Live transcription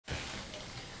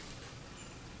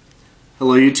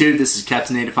Hello YouTube, this is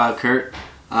Captain 85 Kurt.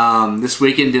 This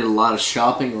weekend did a lot of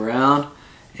shopping around,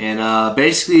 and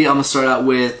basically I'm going to start out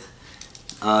with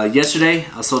yesterday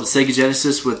I sold a Sega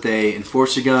Genesis with a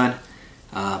Enforcer gun,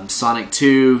 Sonic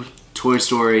 2, Toy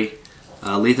Story,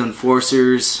 Lethal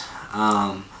Enforcers,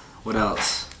 what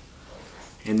else?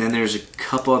 And then there's a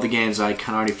couple other games I kind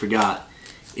of already forgot.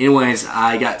 Anyways,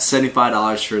 I got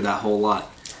 $75 for that whole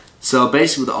lot. So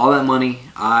basically with all that money,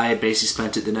 I basically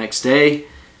spent it the next day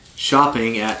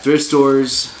shopping at thrift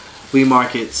stores, flea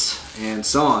markets, and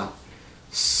so on.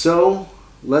 So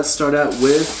let's start out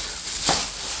with,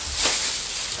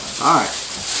 alright,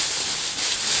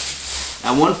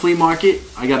 at one flea market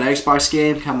I got an Xbox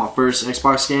game, kind of my first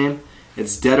Xbox game.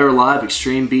 It's Dead or Alive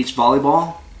Extreme Beach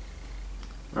Volleyball,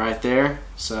 right there.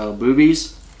 So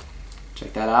boobies,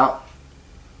 check that out.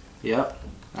 Yep,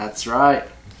 that's right.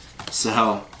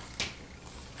 So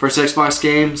first Xbox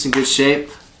game, it's in good shape.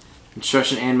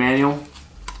 Instruction and manual.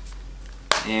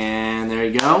 And there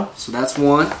you go. So that's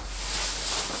one.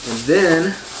 And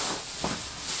then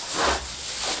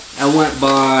I went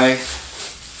by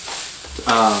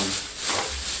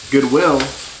Goodwill,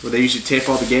 where they usually tape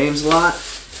all the games a lot.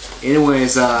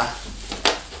 Anyways, I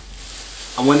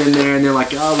went in there and they're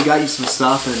like, oh, we got you some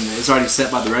stuff, and it's already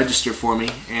set by the register for me.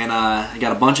 And I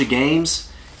got a bunch of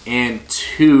games and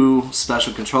 2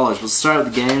 special controllers. We'll start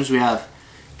with the games. We have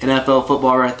NFL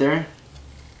football right there,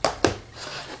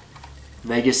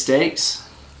 Vegas Stakes,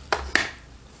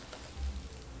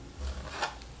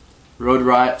 Road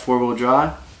Riot 4-wheel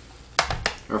drive,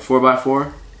 or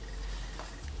 4x4,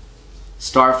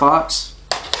 Star Fox.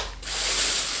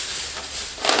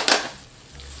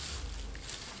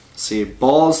 Let's see,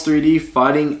 Balls 3D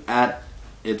fighting at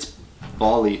its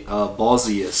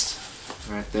ballsiest,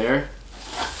 right there.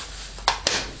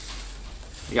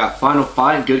 You got Final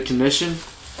Fight in good condition.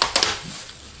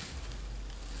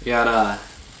 You got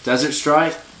Desert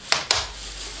Strike,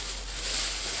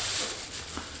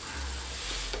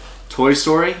 Toy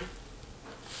Story,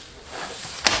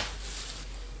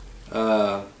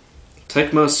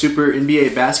 Tecmo Super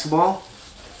NBA Basketball.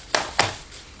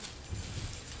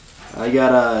 I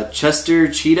got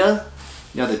Chester Cheetah,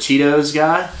 you know, the Cheetos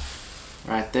guy,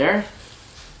 right there.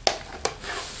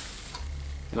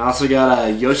 And I also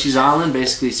got Yoshi's Island,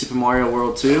 basically Super Mario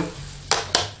World 2.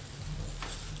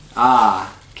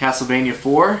 Castlevania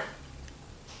 4,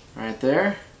 right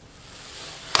there.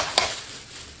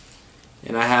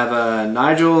 And I have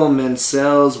Nigel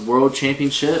Mansell's World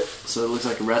Championship, so it looks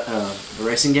like a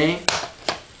racing game.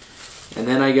 And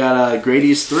then I got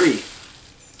Grady's 3.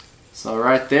 So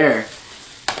right there.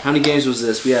 How many games was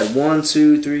this? We had 1,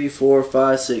 2, 3, 4,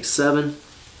 5, 6, 7,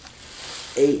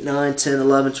 8, 9, 10,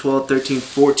 11, 12, 13,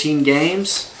 14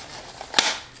 games.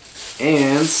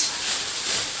 And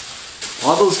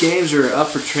all those games are up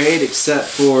for trade except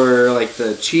for like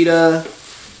the Cheetah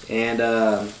and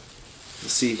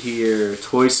let's see here,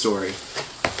 Toy Story.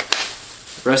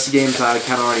 The rest of the games I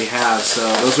kind of already have, so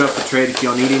those are up for trade. If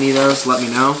y'all need any of those, let me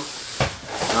know.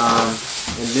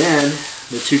 And then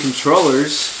the 2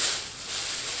 controllers,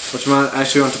 which I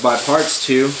actually want to buy parts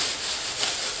to.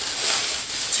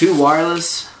 2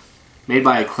 wireless, made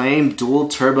by Acclaim, dual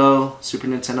turbo Super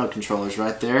Nintendo controllers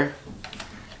right there.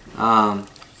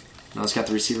 Now it's got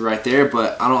the receiver right there,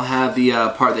 but I don't have the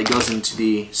part that goes into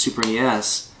the Super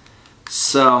NES,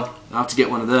 so I'll have to get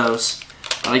one of those.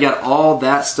 But I got all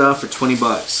that stuff for 20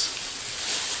 bucks.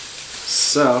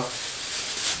 So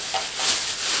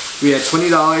we had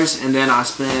 $20, and then I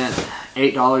spent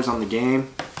 $8 on the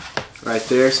game right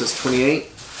there, so it's 28.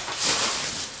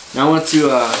 Now I went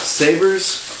to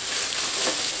Sabres,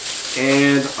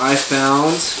 and I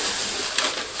found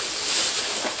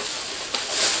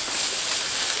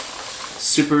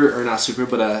a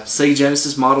Sega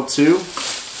Genesis Model 2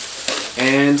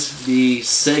 and the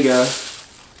Sega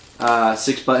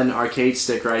 6-button arcade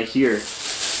stick right here.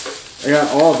 I got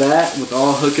all that with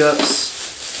all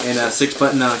hookups and a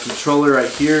 6-button controller right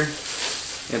here,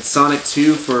 and Sonic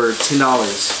 2 for $10.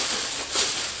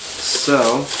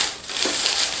 So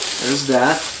there's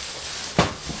that.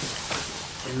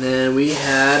 And then we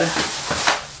had,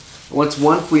 I went to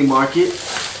one flea market,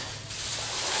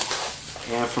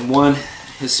 and from one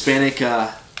Hispanic,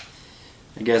 I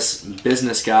guess,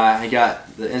 business guy, I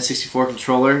got the N64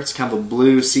 controller. It's kind of a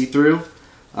blue see-through,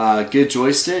 good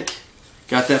joystick.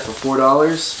 Got that for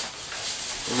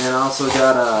 $4. And then I also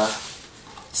got a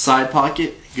side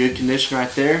pocket, good condition right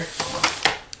there.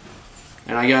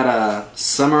 And I got a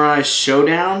Samurai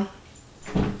Showdown.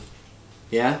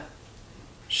 Yeah,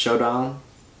 Showdown.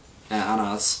 I don't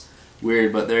know, it's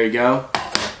weird, but there you go.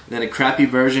 And then a crappy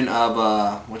version of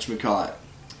whatchamacallit,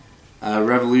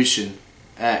 Revolution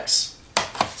X.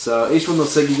 So each one of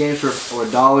those Sega games were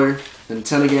 $1. The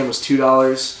Nintendo game was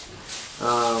 $2.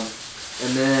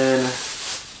 And then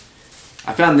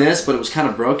I found this, but it was kind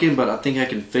of broken, but I think I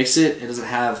can fix it. It doesn't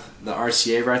have the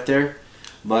RCA right there.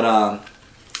 But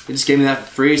he just gave me that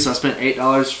for free, so I spent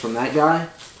 $8 from that guy.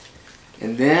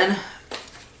 And then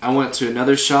I went to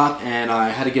another shop and I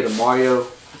had to get a Mario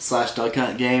 / Duck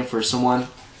Hunt game for someone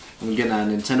I'm getting a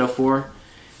Nintendo for.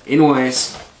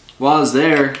 Anyways, while I was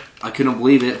there, I couldn't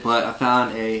believe it, but I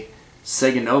found a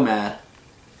Sega Nomad.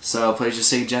 So it plays your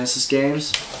Sega Genesis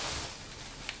games.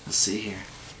 Let's see here.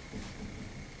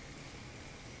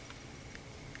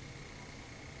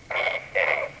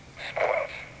 Spoils.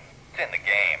 It's in the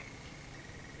game.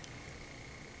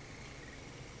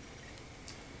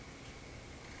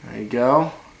 There you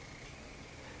go.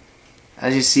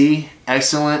 As you see,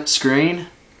 excellent screen.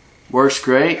 Works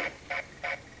great.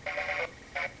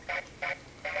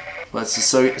 But it's the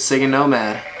Sega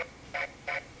Nomad.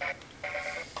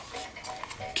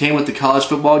 Came with the college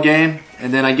football game,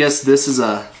 and then I guess this is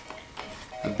a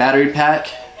battery pack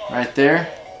right there.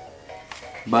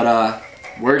 But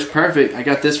works perfect. I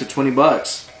got this for 20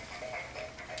 bucks.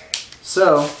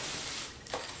 So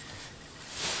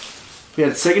yeah,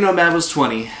 the Sega Nomad was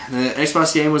 20. The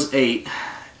Xbox game was 8,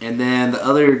 and then the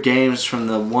other games from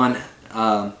the one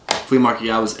flea market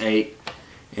guy was 8.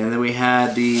 And then we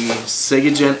had the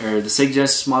Sega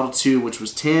Genesis Model 2, which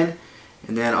was 10.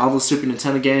 And then all the Super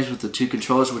Nintendo games with the 2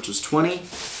 controllers, which was 20.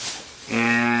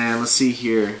 And let's see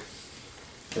here.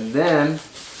 And then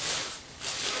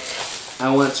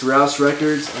I went to Rouse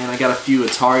Records and I got a few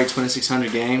Atari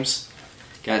 2600 games.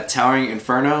 Got Towering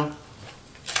Inferno,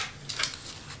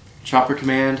 Chopper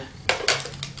Command,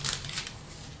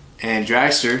 and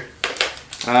Dragster.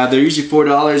 They're usually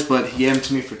 $4, but he gave them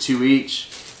to me for 2 each.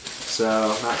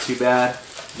 So not too bad.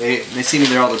 They see me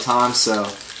there all the time, so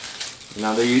you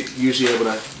know, they're usually able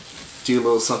to do a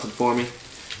little something for me.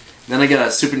 Then I got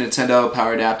a Super Nintendo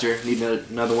power adapter. Need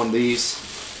another one of these.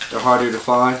 They're harder to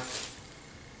find.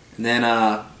 And then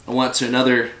I went to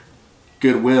another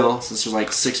Goodwill, since there's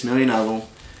like 6 million of them.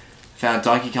 Found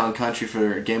Donkey Kong Country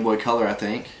for Game Boy Color, I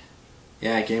think.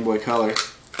 Yeah, Game Boy Color.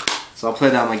 So I'll play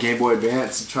that on my Game Boy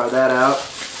Advance and try that out.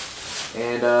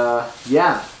 And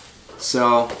yeah,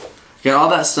 so got all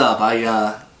that stuff.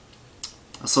 I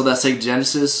sold that Sega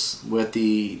Genesis with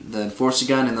the Enforcer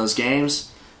gun in those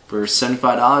games for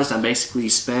 $75. I basically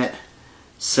spent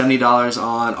 $70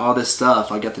 on all this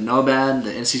stuff. I got the Nomad,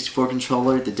 the N64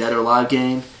 controller, the Dead or Alive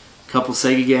game, a couple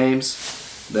Sega games,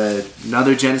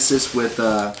 another Genesis with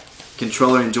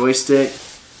controller and joystick,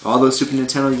 all those Super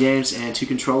Nintendo games, and 2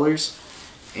 controllers.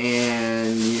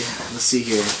 And yeah, let's see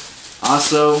here.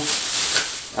 Also,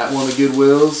 at one of the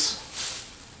Goodwills,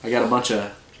 I got a bunch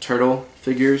of turtle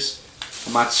figures.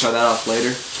 I might show that off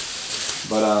later.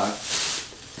 But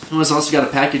I also got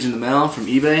a package in the mail from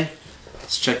eBay.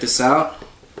 Let's check this out.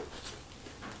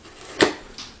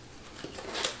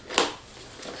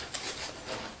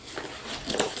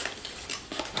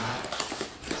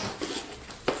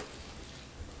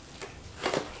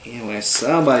 Anyway,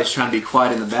 somebody's trying to be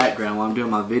quiet in the background while I'm doing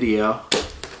my video.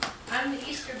 I'm the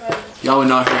Easter Bunny. Y'all would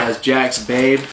know her as Jack's babe.